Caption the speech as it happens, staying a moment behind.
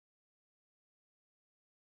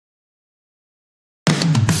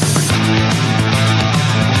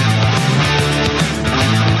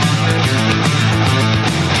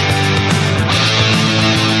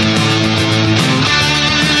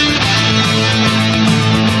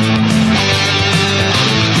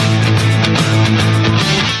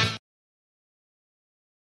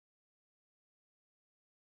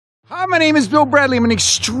my name is Bill Bradley. I'm an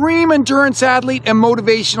extreme endurance athlete and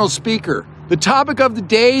motivational speaker. The topic of the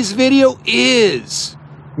day's video is,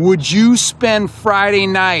 would you spend Friday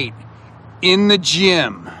night in the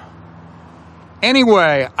gym?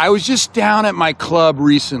 Anyway, I was just down at my club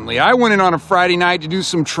recently. I went in on a Friday night to do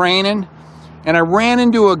some training, and I ran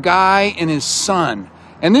into a guy and his son.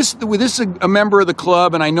 And this is a member of the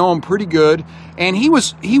club, and I know him pretty good. And he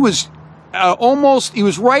was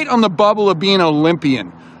right on the bubble of being an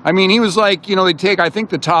Olympian. I mean, he was like, you know, they take, I think,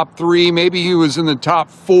 the top 3, maybe he was in the top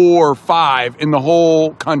 4 or 5 in the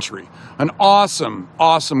whole country. An awesome,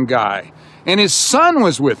 awesome guy. And his son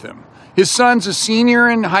was with him. His son's a senior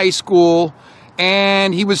in high school,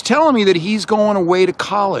 and he was telling me that he's going away to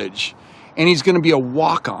college, and he's going to be a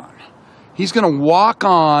walk-on. He's going to walk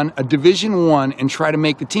on a Division I and try to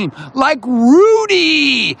make the team. Like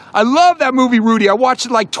Rudy! I love that movie, Rudy. I watched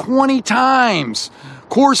it like 20 times. Of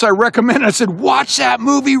course, I recommend it. I said, watch that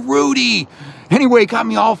movie, Rudy. Anyway, it got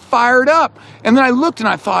me all fired up. And then I looked and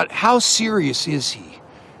I thought, how serious is he?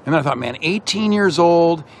 And then I thought, man, 18 years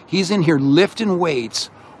old, he's in here lifting weights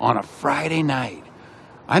on a Friday night.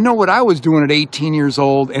 I know what I was doing at 18 years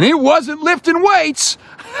old, and it wasn't lifting weights.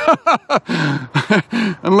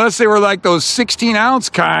 Unless they were like those 16-ounce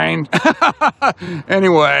kind.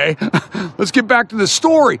 Anyway, let's get back to the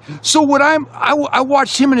story. So I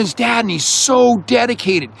watched him and his dad, and he's so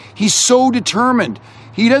dedicated. He's so determined.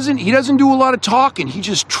 He doesn't do a lot of talking. He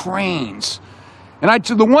just trains. And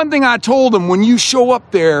the one thing I told him, when you show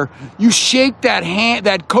up there, you shake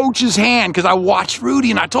that coach's hand, because I watched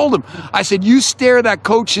Rudy, and I told him, I said, you stare that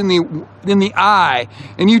coach in the eye,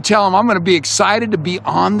 and you tell him I'm going to be excited to be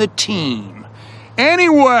on the team.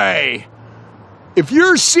 Anyway, if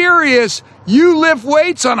you're serious, you lift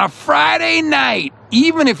weights on a Friday night,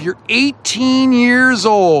 even if you're 18 years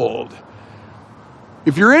old.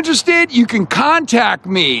 If you're interested, you can contact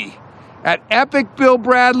me at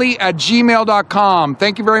epicbillbradley@gmail.com.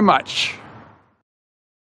 Thank you very much.